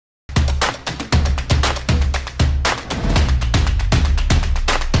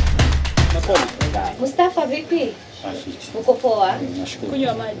pole. Mustafa vipi? Uko poa? Nashukuru.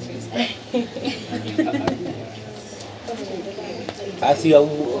 Kunywa maji. Basi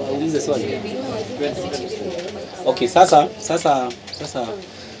aulize swali. Okay, sasa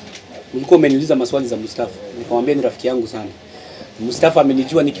ulikuwa umeniuliza maswali za Mustafa. Nikamwambia ni rafiki yangu sana. Mustafa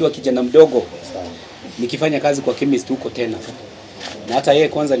amenijua nikiwa kijana mdogo. Nikifanya kazi kwa chemist huko tena. Na hata yeye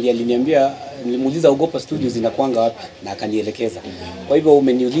kwanza aliniambia, nilimuuliza Ogopa Studios inakuanga wapi na akanielekeza. Kwa hivyo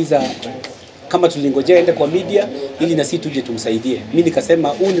umeniuliza kama tulingojea ende kwa media ili na sisi tuje tumsaidie. Mimi nikasema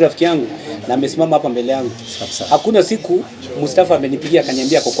huyu ni rafiki yangu na amesimama hapa mbele yangu. Hakuna siku Mustafa amenipigia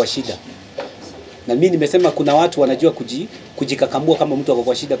akaniambia ako kwa shida. Na mimi nimesema kuna watu wanajua kujikakamua kama mtu ako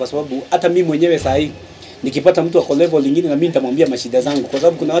kwa shida, kwa sababu hata mimi mwenyewe saa hii nikipata mtu ako level nyingine na mimi nitamwambia mashida zangu, kwa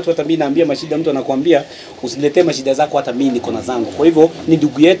sababu kuna watu hata mimi naambia mashida, mtu anakuambia usiletee mashida zako, hata mimi niko na zangu. Kwa hivyo ni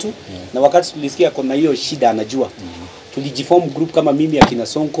ndugu yetu, na wakati tulisikia kuna hiyo shida anajua. Tulijiform group kama mimi, akina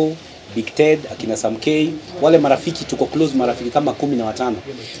Sonko, Big Ted, akina Sam K, wale marafiki tuko close, marafiki kama 15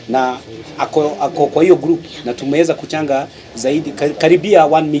 na ako kwa hiyo group, na tumeweza kuchanga zaidi karibia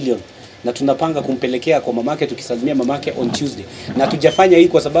 1 million, na tunapanga kumpelekea kwa mamake, tukisalimia mamake on Tuesday. Na tujafanya hii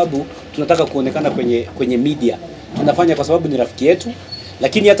kwa sababu tunataka kuonekana kwenye media, tunafanya kwa sababu ni rafiki yetu.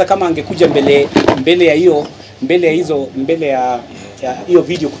 Lakini hata kama angekuja mbele ya hiyo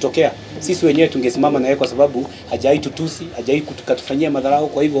video kutokea, sisi wenyewe tungesimama na yeye, kwa sababu hajai tutusi, hajai kutukatufanyia madharau.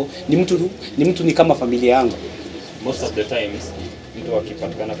 Kwa hivyo ni mtu ni kama familia yangu. Most of the times mtu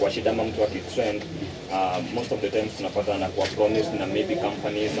akipatikana kwa shida ama mtu akitrend, most of the times tunapata na kwa promise na maybe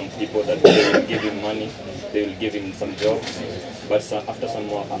companies, some people that they will give him money, they will give him some jobs, but after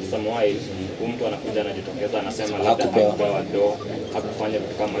some while mtu anakuja anajitokeza anasema labda hakupewa do, hakufanya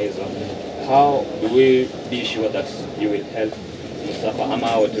vitu kama hizo. How do we be sure that you will help Mustafa ama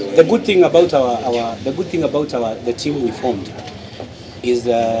how to... The good thing about the team we formed is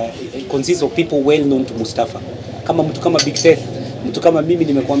it consists of people well known to Mustafa. Kama mtu kama Big Ted, mtu kama mimi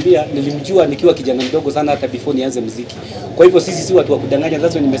nimekwambia nilimjua nikiwa kijana mdogo sana, hata before nianze muziki. Kwa hivyo sisi si watu wa kudanganya.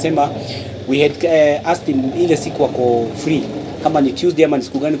 That's why nimesema we had asked him ile siku wako free, kama ni Tuesday ama ni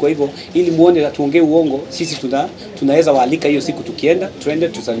siku gani. Kwa hivyo ili muone tuongee uongo, sisi tunaweza waalika hiyo siku, tukienda tuende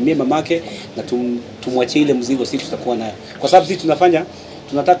tusalimie mamake na tumwachie ile mzigo, sisi tutakuwa nayo, kwa sababu sisi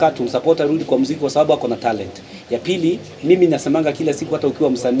tunataka tumsupport arudi kwa muziki, kwa sababu ako na talent. Ya pili, mimi nasemanga kila siku, hata ukiwa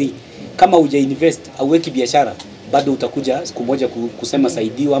msanii kama huja invest au weki biashara, bado utakuja siku moja kusema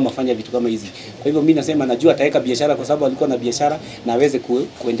saidiwa ama fanya vitu kama hizi. Kwa hivyo mimi nasema najua ataweka biashara, kwa sababu alikuwa na biashara na aweze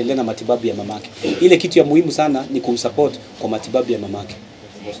kuendelea na matibabu ya mamake. Ile kitu ya muhimu sana ni kumsupport kwa matibabu ya mamake.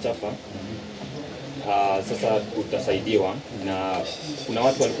 Mustafa, sasa utasaidiwa, na kuna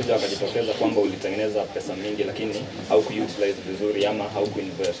watu walikuja wakajitokeza kwamba ulitengeneza pesa mingi lakini haukuutilize vizuri ama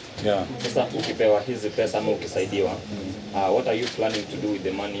haukuinvest. Sasa ukipewa hizi pesa ama ukisaidiwa, what are you planning to do with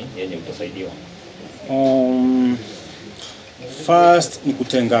the money yenye utasaidiwa? First ni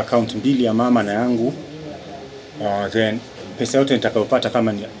kutenga account mbili ya mama na yangu. Then pesa yote nitakayopata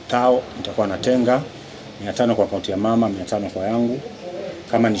kama ni tao nitakuwa natenga 500 kwa account ya mama, 500 kwa yangu.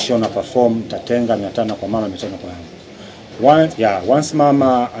 Kama ni show na perform nitatenga 500 kwa mama, 500 kwa yangu. Once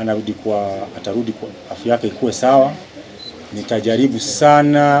mama atarudi kwa afya yake ikuwe sawa, nitajaribu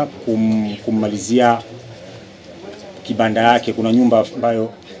sana kummalizia kibanda yake. Kuna nyumba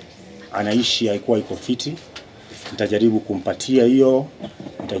ambayo anaishi haikuwa iko fiti, nitajaribu kumpatia hiyo,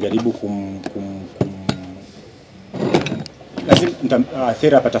 nitajaribu lazima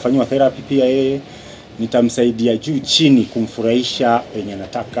therapy, atafanywa therapy pia yeye, nitamsaidia juu chini kumfurahisha yenye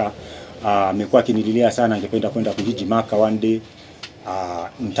anataka. Amekuwa akinililia sana, angependa kwenda kuhiji Maka one day.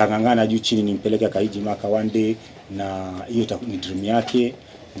 Nitangangana juu chini nimpeleke kahiji Maka one day, na hiyo ni dream yake,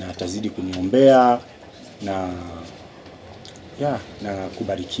 na atazidi kuniombea na na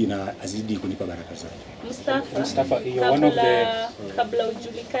kubariki na azidi kunipa baraka zake. Mustafa, kabla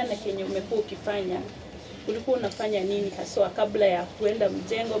ujulikane kenye umekuwa ukifanya, ulikuwa unafanya nini haswa kabla ya kuenda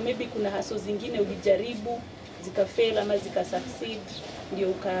mjengo? Maybe kuna haso zingine ulijaribu zikafail ama zikasucceed ndio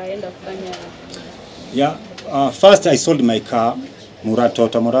ukaenda kufanya? First I sold my car,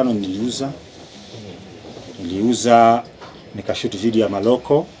 Murano niliuza nikashoot video ya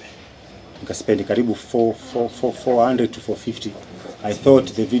Maloko, nikaspendi karibu 400 to 450. I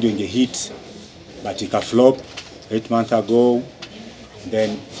thought the video inge hit, but ika flop 8 months ago.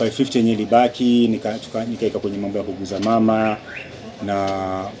 Then 550 yenye libaki nikaika kwenye mambo ya kuguza mama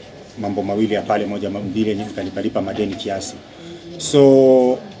na mambo mawili ya pale, moja mbili yenye nikalipalipa madeni kiasi.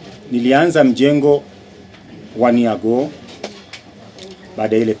 So nilianza mjengo 1 year ago,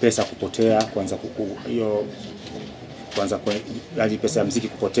 baada ile pesa kupotea, kwanza kwa pesa ya muziki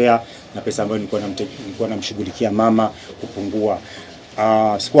kupotea na pesa ambayo nilikuwa namshughulikia mama kupungua.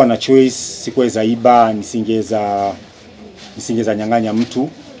 sikuwa na choice, sikuweza iba, nisingeza nyang'anya mtu,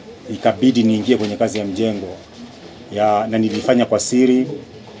 ikabidi niingie kwenye kazi ya mjengo. Na nilifanya kwa siri.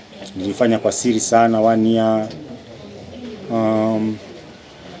 Nilifanya kwa siri sana 1 year.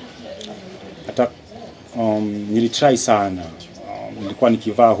 Nilitry sana. Nilikuwa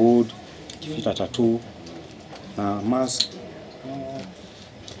nikivaa hood, kifita tattoo na mask.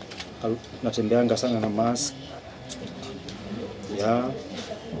 Natembeanga sana na mask.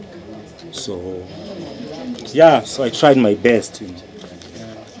 So I tried my best.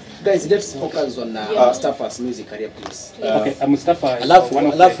 Guys, let's focus on Mustafa's music career, please. Okay, Mustafa.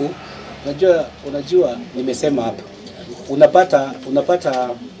 Alafu unajua nimesema hapa. Unapata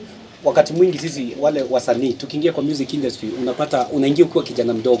wakati mwingi sisi wale wasanii tukiingia kwa music industry, unaingia ukiwa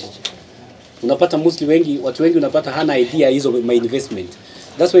kijana mdogo. Unapata watu wengi unapata hana idea hizo my investment.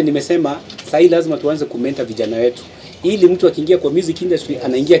 That's why nimesema sasa lazima tuanze kumenta vijana wetu. Ili mtu akiingia kwa music industry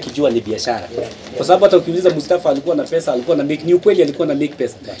anaingia kijua ni biashara. Kwa sababu hata ukiuliza Mustafa alikuwa na pesa, alikuwa na make, ni ukweli alikuwa na make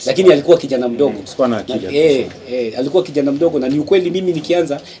pesa, lakini alikuwa kijana mdogo. Sikuwa na akili. Alikuwa kijana mdogo, na ni ukweli mimi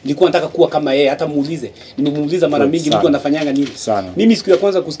nikianza nilikuwa nataka kuwa kama yeye. Hata nimemuuliza mara mingi mtu anafanyanga nini. Mimi siku ya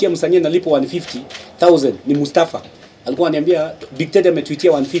kwanza kusikia msanii analipo 150,000 ni Mustafa. Alikuwa ananiambia Big Ted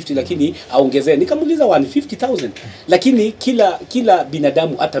ametweetia 150 lakini aongezee. Nikamuuliza 150,000. Lakini kila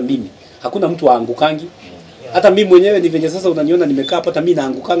binadamu, hata mimi, hakuna mtu aangukangi. Hata mimi mwenyewe ni venye sasa unaniona nimekaa hapa, hata mimi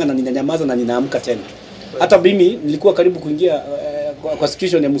naangukanga na ninanyamaza na ninaamka tena. Hata mimi nilikuwa karibu kuingia kwa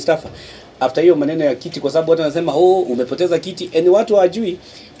situation ya Mustafa after hiyo maneno ya kiti, kwa sababu watu wanasema umepoteza kiti, and watu hawajui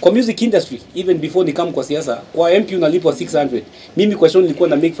kwa music industry. Even before nikam kwa siasa, kwa MP unalipwa 600, mimi kwa show nilikuwa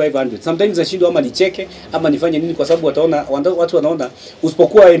na make 500. Sometimes nashindwa ama nicheke ama nifanye nini, kwa sababu watu wanaona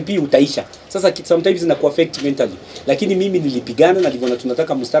usipokuwa MP utaisha. Sasa sometimes inakuwa affect mentally, lakini mimi nilipigana na ndivyo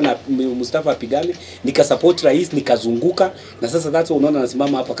tunataka Mustafa apigane, nikasupport rais, nikazunguka, na sasa that's why unaona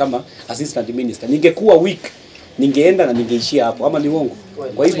nasimama hapa kama assistant minister. Ningekuwa weak ningeenda na ningeishia hapo, ama ni uongo?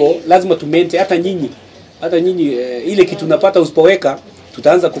 Kwa hivyo lazima tumente, hata nyinyi ile kitu unapata usipoweka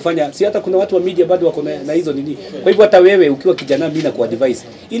tutaanza kufanya, si hata kuna watu wa media bado wako na hizo nini. Kwa hivyo hata wewe ukiwa kijana, mimi na kuadvise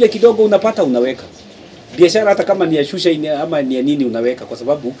ile kidogo unapata unaweka biashara, hata kama ni ya shusha ama ni ya nini unaweka, kwa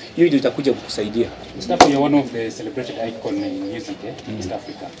sababu hiyo ndio itakuja kukusaidia. Mustafa, you are one of the celebrated icon in music in East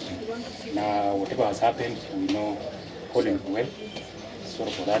Africa. Now whatever has happened, we know all and well.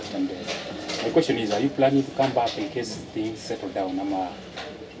 Sorry for that. And my question is, are you planning to come back in case things settle down?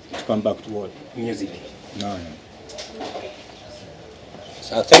 To come back to what? Music. No.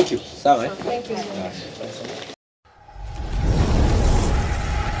 So thank you. Sawa. Thank you.